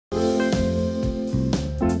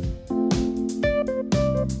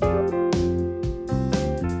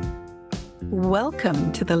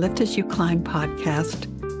Welcome to the Lift As You Climb podcast,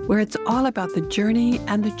 where it's all about the journey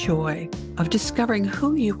and the joy of discovering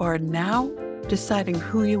who you are now, deciding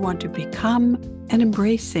who you want to become, and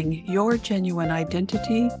embracing your genuine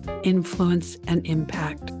identity, influence, and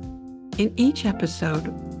impact. In each episode,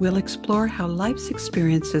 we'll explore how life's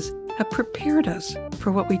experiences have prepared us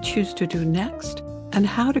for what we choose to do next and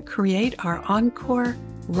how to create our encore,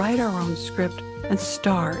 write our own script, and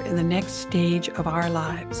star in the next stage of our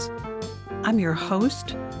lives. I'm your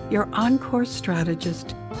host, your encore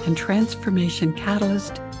strategist and transformation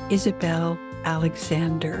catalyst, Isabel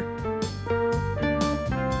Alexander.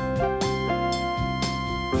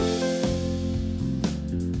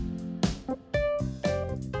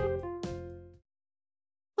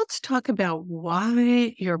 Let's talk about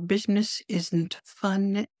why your business isn't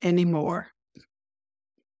fun anymore.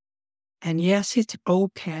 And yes, it's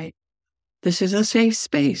okay. This is a safe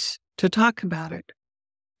space to talk about it,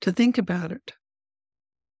 to think about it.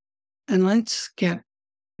 And let's get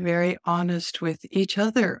very honest with each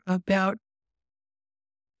other about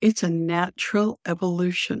it's a natural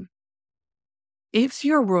evolution. If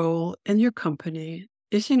your role in your company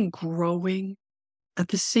isn't growing at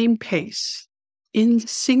the same pace, in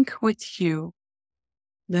sync with you,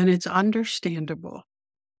 then it's understandable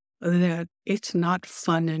that it's not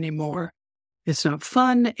fun anymore. It's not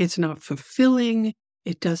fun. It's not fulfilling.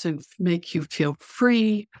 It doesn't make you feel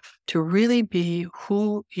free to really be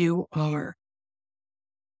who you are.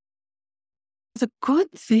 The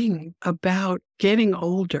good thing about getting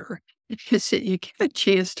older is that you get a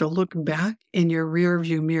chance to look back in your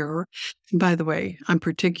rearview mirror. By the way, I'm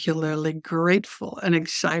particularly grateful and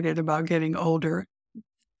excited about getting older.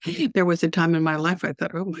 There was a time in my life I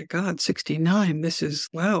thought, oh my God, 69, this is,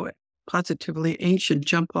 wow, positively ancient,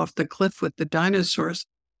 jump off the cliff with the dinosaurs.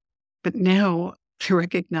 But now I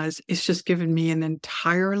recognize it's just given me an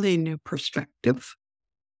entirely new perspective,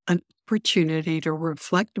 an opportunity to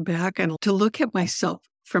reflect back and to look at myself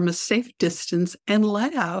from a safe distance and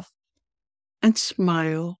laugh and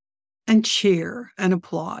smile and cheer and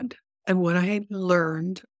applaud at what I had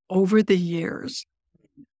learned over the years.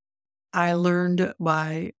 I learned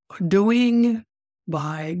by doing,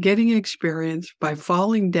 by getting experience, by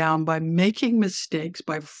falling down, by making mistakes,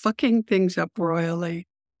 by fucking things up royally.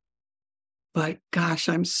 But gosh,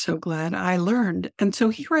 I'm so glad I learned. And so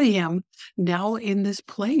here I am now in this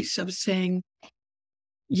place of saying,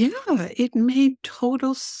 yeah, it made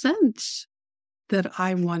total sense that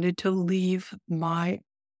I wanted to leave my,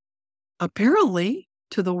 apparently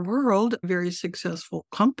to the world, very successful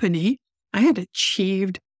company. I had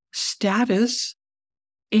achieved status,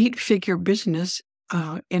 8-figure business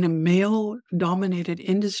in a male-dominated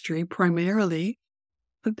industry primarily,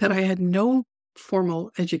 but that I had no formal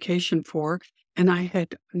education for, and I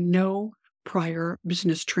had no prior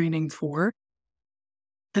business training for.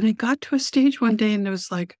 And I got to a stage one day and it was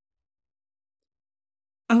like,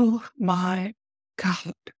 oh my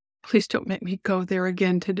God, please don't make me go there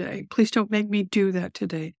again today. Please don't make me do that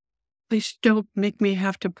today. Please don't make me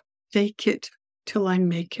have to fake it till I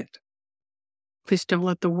make it. Please don't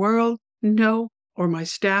let the world know or my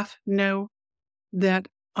staff know that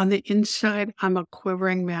on the inside, I'm a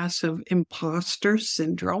quivering mass of imposter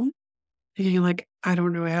syndrome. Thinking like, I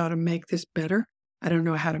don't know how to make this better. I don't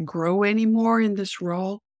know how to grow anymore in this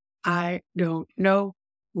role. I don't know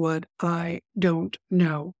what I don't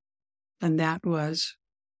know. And that was,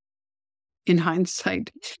 in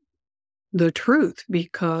hindsight, the truth,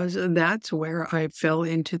 because that's where I fell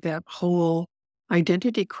into that whole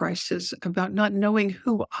identity crisis about not knowing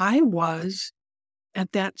who I was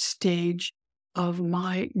at that stage of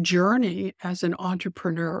my journey as an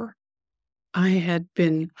entrepreneur. I had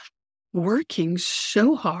been working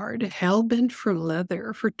so hard, hell-bent for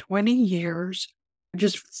leather for 20 years,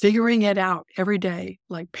 just figuring it out every day,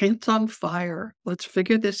 like pants on fire. Let's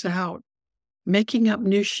figure this out. Making up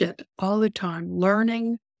new shit all the time,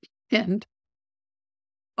 learning. And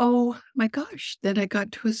oh my gosh, then I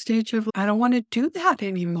got to a stage of, I don't want to do that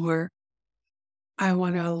anymore. I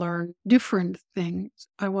want to learn different things.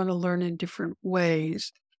 I want to learn in different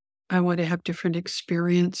ways. I want to have different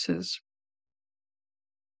experiences.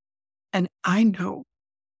 And I know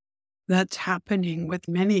that's happening with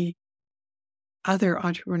many other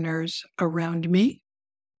entrepreneurs around me.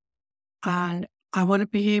 And I want to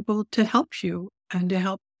be able to help you and to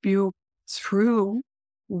help you through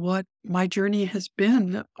what my journey has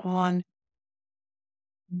been on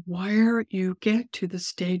where you get to the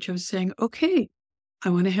stage of saying, okay, I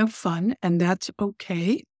want to have fun, and that's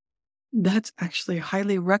okay. That's actually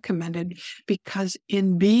highly recommended, because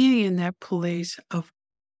in being in that place of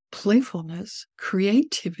playfulness,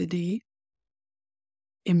 creativity,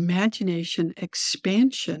 imagination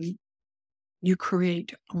expansion, you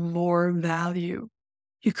create more value.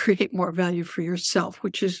 You create more value for yourself,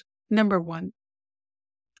 which is number one.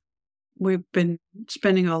 We've been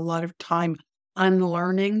spending a lot of time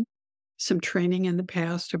unlearning some training in the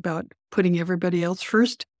past about putting everybody else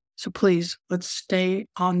first. So please, let's stay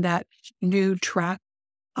on that new track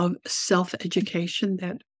of self-education,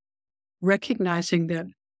 that recognizing that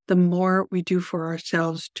the more we do for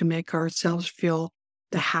ourselves to make ourselves feel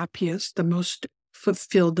the happiest, the most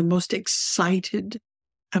fulfilled, the most excited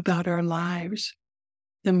about our lives,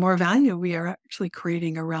 the more value we are actually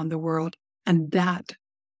creating around the world. And that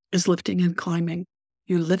is lifting and climbing.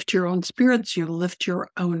 You lift your own spirits, you lift your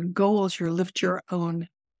own goals, you lift your own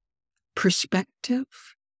perspective,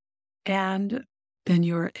 and then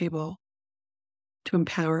you're able to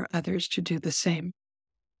empower others to do the same.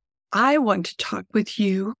 I want to talk with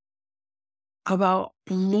you about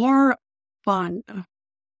more fun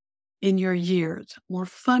in your years, more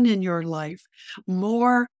fun in your life,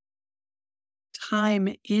 more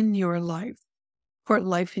time in your life, or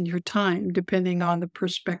life in your time, depending on the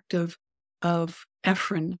perspective of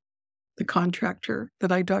Ephron, the contractor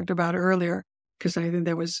that I talked about earlier, because I think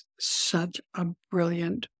that was such a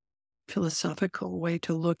brilliant philosophical way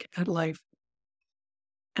to look at life.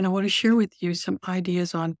 And I want to share with you some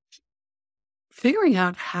ideas on figuring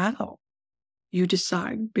out how you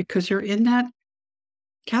decide, because you're in that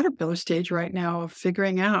caterpillar stage right now of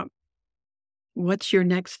figuring out what's your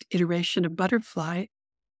next iteration of butterfly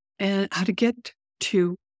and how to get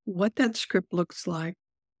to what that script looks like.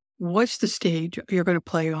 What's the stage you're going to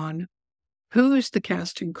play on? Who's the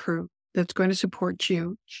cast and crew that's going to support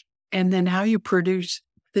you? And then how you produce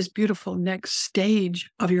this beautiful next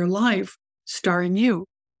stage of your life starring you.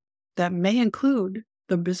 That may include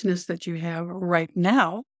the business that you have right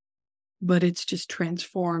now, but it's just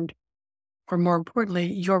transformed. Or more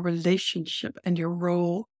importantly, your relationship and your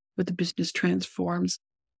role with the business transforms.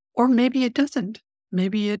 Or maybe it doesn't.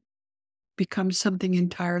 Maybe it becomes something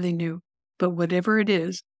entirely new. But whatever it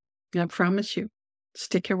is, I promise you,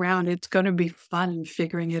 stick around. It's going to be fun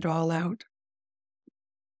figuring it all out.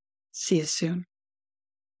 See you soon.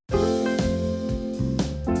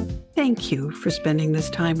 Thank you for spending this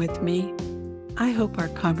time with me. I hope our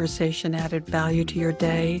conversation added value to your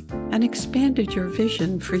day and expanded your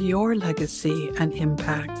vision for your legacy and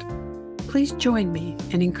impact. Please join me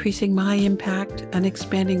in increasing my impact and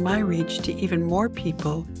expanding my reach to even more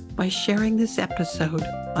people by sharing this episode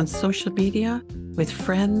on social media with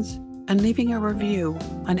friends and leaving a review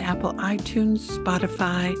on Apple iTunes,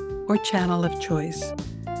 Spotify, or channel of choice.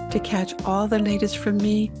 To catch all the latest from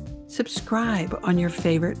me, subscribe on your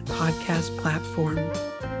favorite podcast platform.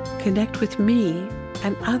 Connect with me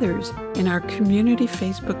and others in our community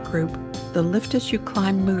Facebook group, the Lift As You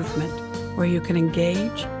Climb Movement, where you can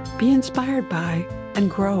engage, be inspired by, and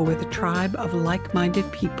grow with a tribe of like-minded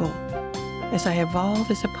people. As I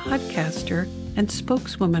evolve as a podcaster and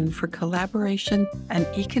spokeswoman for collaboration and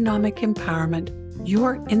economic empowerment,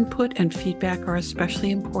 your input and feedback are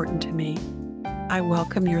especially important to me. I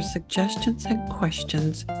welcome your suggestions and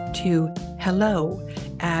questions to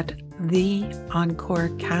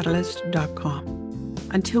hello@theencorecatalyst.com.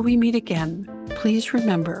 Until we meet again, please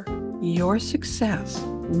remember, your success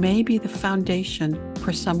may be the foundation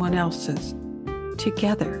for someone else's.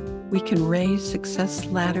 Together, we can raise success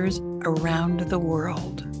ladders around the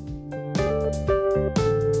world.